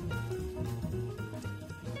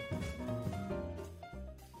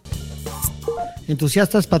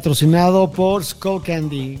 Entusiastas patrocinado por Skull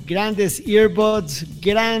Candy. Grandes earbuds,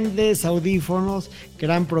 grandes audífonos,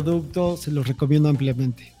 gran producto, se los recomiendo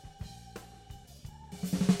ampliamente.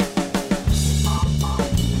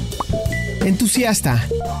 Entusiasta,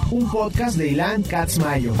 un podcast de Ilan Katz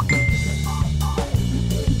Mayo.